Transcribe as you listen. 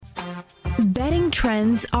Betting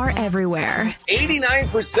trends are everywhere.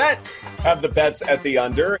 89% have the bets at the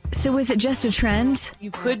under. So is it just a trend?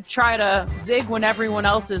 You could try to zig when everyone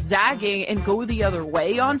else is zagging and go the other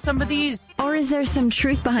way on some of these. Or is there some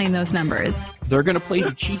truth behind those numbers? They're going to play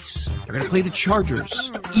the Chiefs. They're going to play the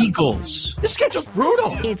Chargers, Eagles. This schedule's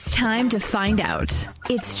brutal. It's time to find out.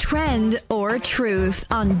 It's Trend or Truth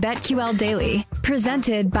on BetQL Daily,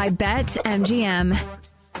 presented by BetMGM.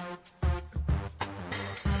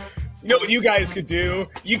 You know what you guys could do?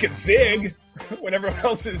 You could zig when everyone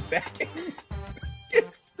else is zagging.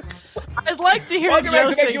 I'd like to hear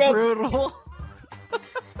Joe say brutal.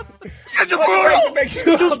 It's brutal.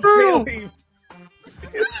 It's brutal.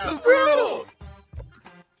 It's brutal.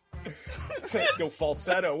 Go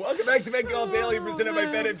falsetto. Welcome back to BetQL Daily, presented by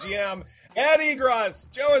BetMGM. Ed Egros,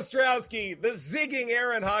 Joe Ostrowski, the zigging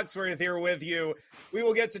Aaron Hawksworth here with you. We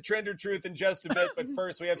will get to Trend or Truth in just a bit, but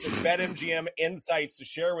first we have some BetMGM insights to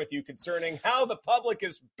share with you concerning how the public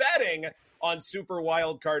is betting on Super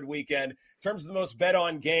Wildcard Weekend. In terms of the most bet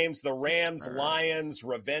on games, the Rams, Lions,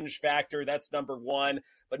 revenge factor, that's number one.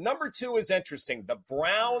 But number two is interesting, the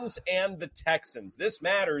Browns and the Texans. This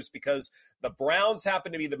matters because the Browns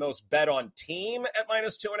happen to be the most bet on team at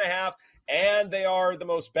 -2.5, and they are the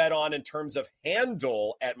most bet on in terms of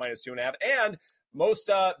handle at -2.5, and most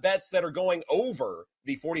bets that are going over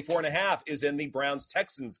the 44.5 is in the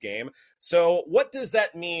Browns-Texans game. So what does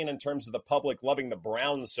that mean in terms of the public loving the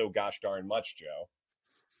Browns so gosh darn much, Joe?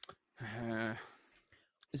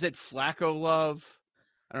 Is it Flacco love?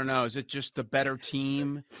 I don't know. Is it just the better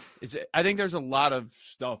team? I think there's a lot of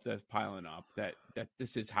stuff that's piling up that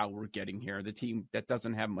this is how we're getting here. The team that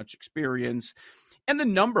doesn't have much experience. And the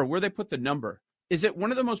number, where they put the number. Is it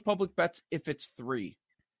one of the most public bets if it's 3?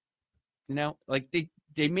 You know, like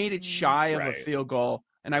they made it shy of a field goal.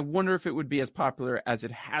 And I wonder if it would be as popular as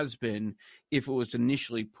it has been if it was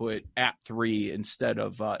initially put at 3 instead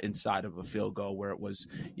of inside of a field goal, where it was,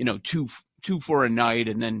 you know, two for a night,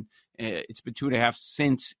 and then it's been 2.5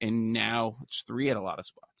 since, and now it's 3 at a lot of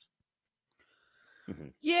spots. Mm-hmm.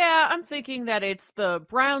 Yeah, I'm thinking that it's the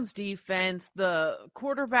Browns defense, the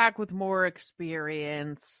quarterback with more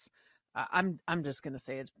experience. I'm just gonna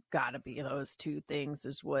say it's got to be those two things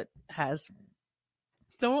is what has.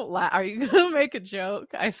 Don't laugh. Are you gonna make a joke?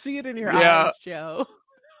 I see it in your eyes, Joe.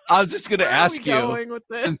 I was just gonna ask you,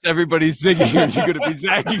 since everybody's zigging, are you gonna be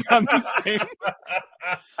zagging on this game?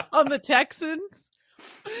 On the Texans?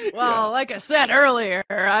 Well, like I said earlier,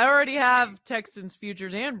 I already have Texans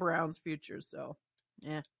futures and Browns futures, so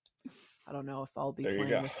yeah. I don't know if I'll be playing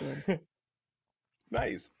this game.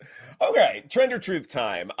 Nice. Okay, Trend or Truth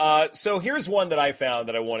time. So here's one that I found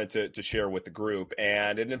that I wanted to share with the group,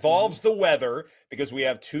 and it involves the weather because we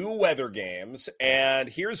have 2 weather games. And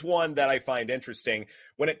here's one that I find interesting.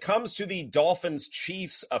 When it comes to the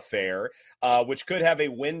Dolphins-Chiefs affair, which could have a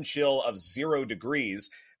wind chill of 0 degrees,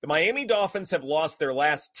 the Miami Dolphins have lost their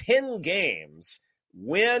last 10 games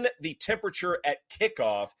when the temperature at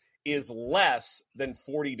kickoff is less than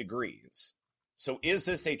 40 degrees. So is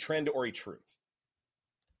this a trend or a truth?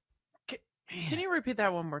 Can you repeat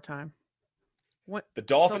that one more time? The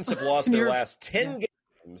Dolphins have lost their last 10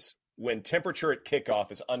 games when temperature at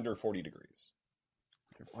kickoff is under 40 degrees.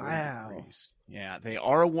 Wow. Yeah, they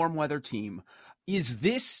are a warm weather team. Is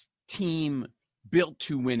this team built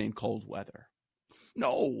to win in cold weather?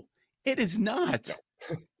 No, it is not.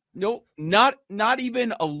 No, not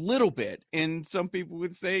even a little bit. And some people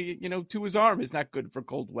would say, you know, to his arm is not good for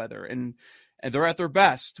cold weather. And they're at their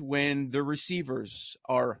best when the receivers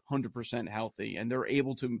are 100% healthy and they're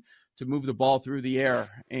able to move the ball through the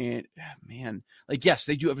air. And man, like, yes,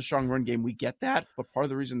 they do have a strong run game. We get that. But part of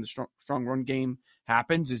the reason the strong run game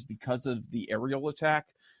happens is because of the aerial attack.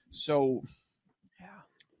 So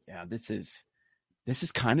yeah, this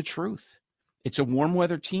is kind of truth. It's a warm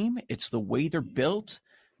weather team. It's the way they're built.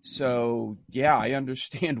 So yeah, I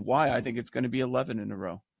understand why I think it's going to be 11 in a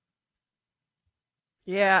row.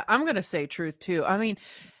 Yeah, I'm going to say truth too. I mean,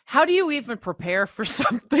 how do you even prepare for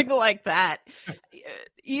something like that?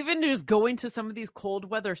 Even just going to some of these cold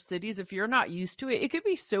weather cities, if you're not used to it, it could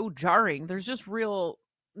be so jarring. There's just no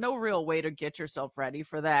real way to get yourself ready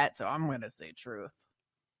for that. So I'm going to say truth.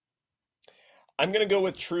 I'm going to go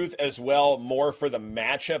with truth as well, more for the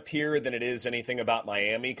matchup here than it is anything about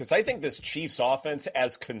Miami, because I think this Chiefs offense,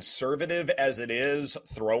 as conservative as it is,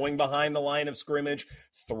 throwing behind the line of scrimmage,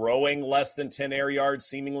 throwing less than 10 air yards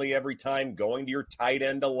seemingly every time, going to your tight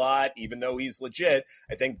end a lot, even though he's legit.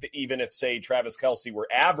 I think that even if, say, Travis Kelce were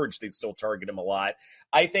average, they'd still target him a lot.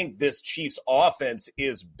 I think this Chiefs offense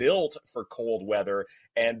is built for cold weather,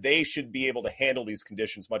 and they should be able to handle these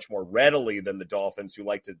conditions much more readily than the Dolphins, who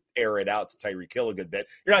like to air it out to Tyreek kill a good bit.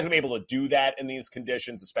 You're not going to be able to do that in these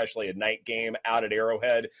conditions, especially a night game out at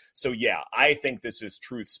Arrowhead. So, yeah, I think this is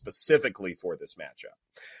truth specifically for this matchup.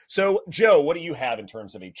 So, Joe, what do you have in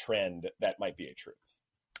terms of a trend that might be a truth?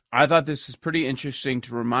 I thought this is pretty interesting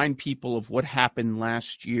to remind people of what happened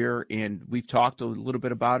last year, and we've talked a little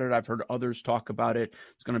bit about it. I've heard others talk about it.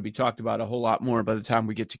 It's going to be talked about a whole lot more by the time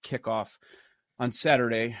we get to kickoff on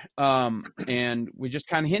Saturday. And we just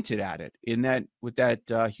kind of hinted at it in that with that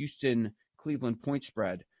Houston-Cleveland point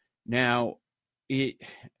spread. Now,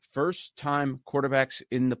 first-time quarterbacks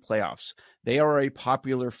in the playoffs, they are a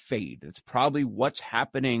popular fade. It's probably what's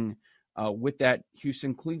happening with that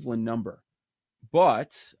Houston-Cleveland number.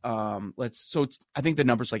 But I think the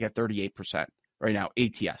number's like at 38% right now,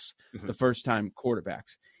 ATS, the first-time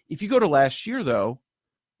quarterbacks. If you go to last year, though,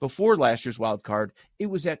 before last year's wild card, it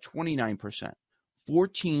was at 29%,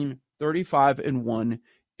 14, 35, and 1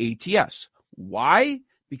 ATS. Why?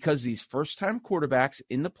 Because these first-time quarterbacks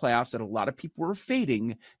in the playoffs that a lot of people were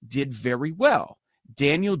fading did very well.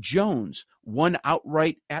 Daniel Jones won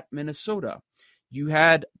outright at Minnesota. You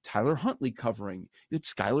had Tyler Huntley covering. You had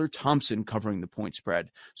Skylar Thompson covering the point spread.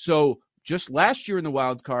 So just last year in the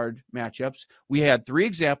wild card matchups, we had 3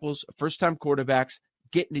 examples of first-time quarterbacks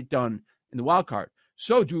getting it done in the wild card.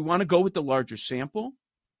 So do we want to go with the larger sample?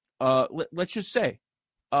 Let's just say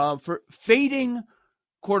for fading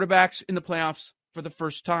quarterbacks in the playoffs for the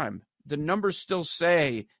first time, the numbers still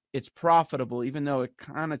say it's profitable, even though it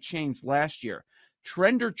kind of changed last year.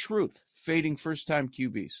 Trend or truth, fading first-time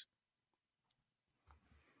QBs?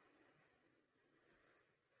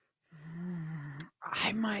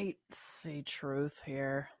 I might say truth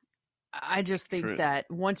here. I just think Truth. that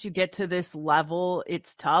once you get to this level,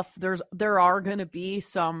 it's tough. There are going to be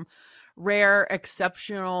some rare,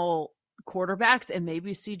 exceptional quarterbacks, and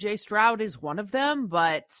maybe CJ Stroud is one of them,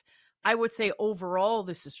 but I would say overall,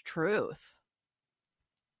 this is truth.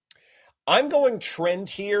 I'm going trend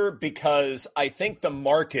here because I think the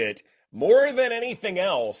market, more than anything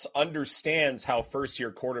else, understands how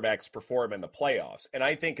first-year quarterbacks perform in the playoffs. And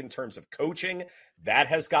I think in terms of coaching, that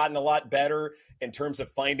has gotten a lot better. In terms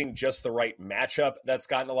of finding just the right matchup, that's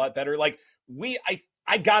gotten a lot better. Like,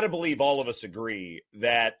 I got to believe all of us agree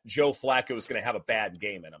that Joe Flacco is going to have a bad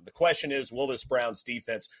game in him. The question is, will this Browns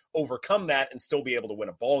defense overcome that and still be able to win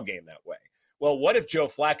a ball game that way? Well, what if Joe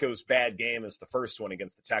Flacco's bad game is the first one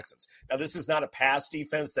against the Texans? Now, this is not a pass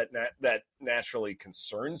defense that naturally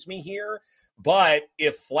concerns me here, but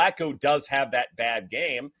if Flacco does have that bad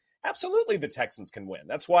game, absolutely the Texans can win.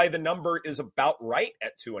 That's why the number is about right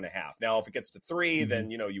at 2.5. Now, if it gets to 3,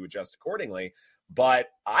 then, you adjust accordingly. But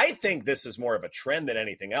I think this is more of a trend than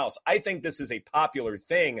anything else. I think this is a popular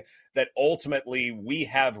thing that ultimately we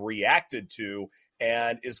have reacted to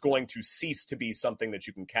and is going to cease to be something that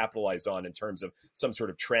you can capitalize on in terms of some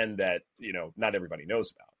sort of trend that, not everybody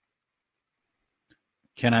knows about.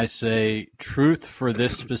 Can I say truth for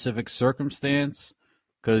this specific circumstance?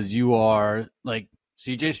 Because you are like,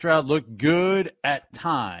 CJ Stroud looked good at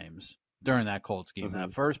times during that Colts game.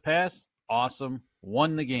 That first pass, awesome,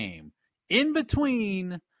 won the game. In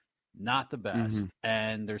between, not the best.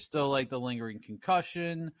 And there's still like the lingering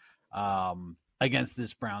concussion against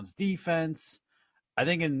this Browns defense. I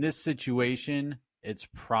think in this situation, it's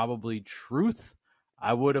probably truth.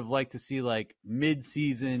 I would have liked to see like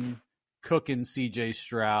mid-season cooking CJ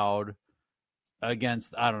Stroud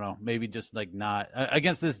against, I don't know, maybe just like not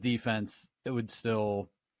against this defense. It would still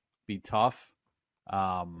be tough.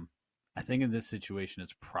 I think in this situation,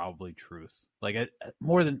 it's probably truth. Like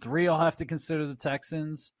more than 3, I'll have to consider the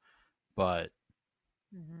Texans, but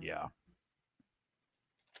yeah,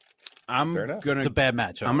 it's a bad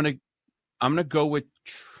matchup. I'm gonna go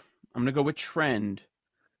with trend,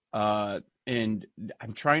 and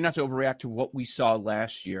I'm trying not to overreact to what we saw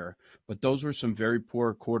last year, but those were some very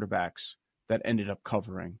poor quarterbacks that ended up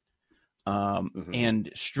covering.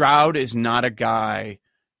 And Stroud is not a guy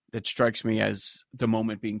that strikes me as the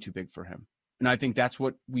moment being too big for him. And I think that's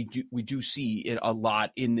what we do see it a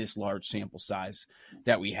lot in this large sample size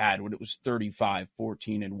that we had when it was 35,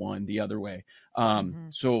 14, and 1 the other way.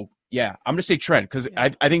 So, yeah, I'm going to say trend because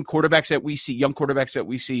I think quarterbacks that we see, young quarterbacks that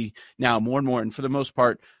we see now more and more, and for the most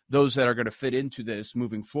part, those that are going to fit into this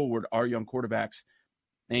moving forward are young quarterbacks.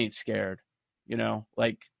 They ain't scared,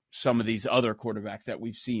 like some of these other quarterbacks that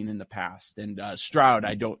we've seen in the past. And Stroud,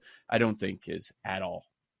 I don't think is at all.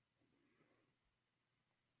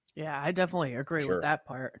 Yeah, I definitely agree with that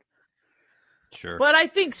part. Sure. But I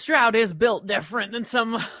think Stroud is built different than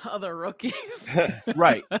some other rookies.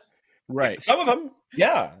 Right. Some of them,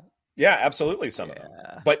 yeah. Yeah, absolutely some of them.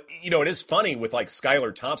 But, it is funny with like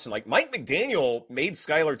Skylar Thompson. Like Mike McDaniel made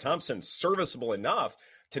Skylar Thompson serviceable enough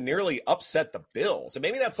to nearly upset the Bills. And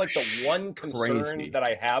maybe that's like the one concern Crazy. that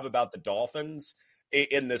I have about the Dolphins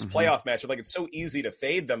in this playoff matchup. Like, it's so easy to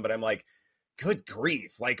fade them, but I'm like, good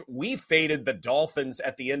grief. Like, we faded the Dolphins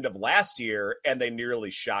at the end of last year and they nearly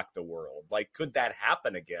shocked the world. Like, could that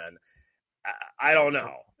happen again? I don't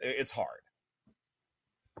know. It's hard.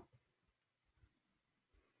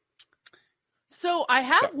 So I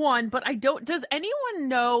have one, but I don't. Does anyone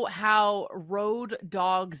know how Road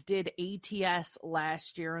Dogs did ATS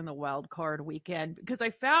last year in the wild card weekend? Because I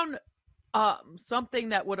found something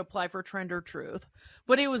that would apply for Trend or Truth,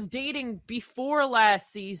 but it was dating before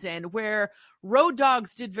last season where Road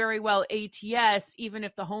Dogs did very well ATS, even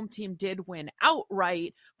if the home team did win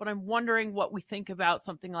outright. But I'm wondering what we think about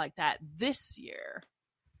something like that this year.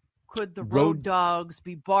 Could the Road Dogs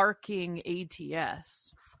be barking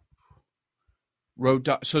ATS?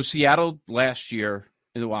 So Seattle last year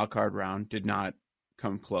in the wild card round did not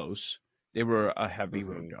come close. They were a heavy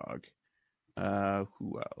road dog.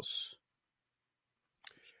 Who else?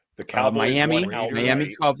 The Cowboys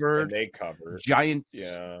Miami covered. And they covered.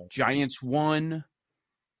 Giants won.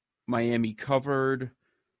 Miami covered.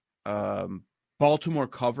 Baltimore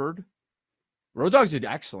covered. Road Dogs did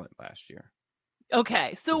excellent last year.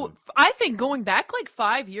 Okay, so I think going back like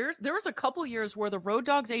 5 years, there was a couple years where the Road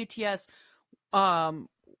Dogs ATS, it was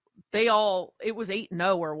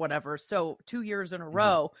 8-0 or whatever. So 2 years in a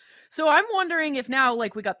row. So I'm wondering if now,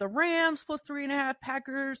 like, we got the Rams plus 3.5,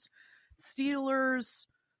 Packers, Steelers,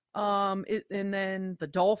 and then the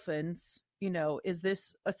Dolphins, is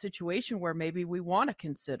this a situation where maybe we want to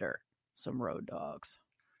consider some Road Dogs?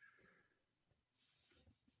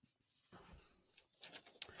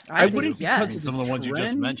 I wouldn't, because of some of the ones you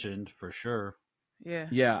just mentioned, for sure.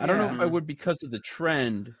 Yeah. I don't know if I would because of the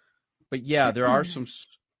trend, but yeah, there are some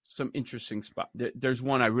interesting spots. There's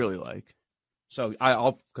one I really like, so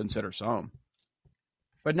I'll consider some,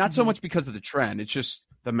 but not so much because of the trend. It's just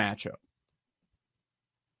the matchup.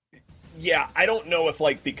 Yeah, I don't know if,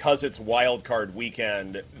 like, because it's wild card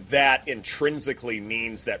weekend, that intrinsically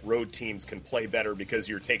means that road teams can play better because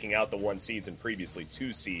you're taking out the 1 seeds and previously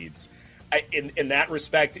 2 seeds. In that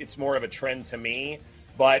respect, it's more of a trend to me,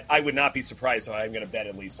 but I would not be surprised if I'm going to bet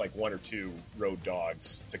at least like 1 or 2 Road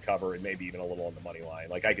Dogs to cover and maybe even a little on the money line.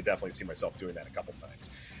 Like, I could definitely see myself doing that a couple times.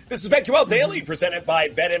 This is BetQL Daily presented by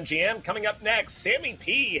BetMGM. Coming up next, Sammy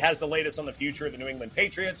P has the latest on the future of the New England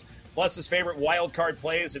Patriots, plus his favorite wild card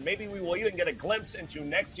plays, and maybe we will even get a glimpse into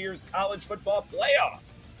next year's college football playoff.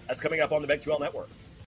 That's coming up on the BetQL Network.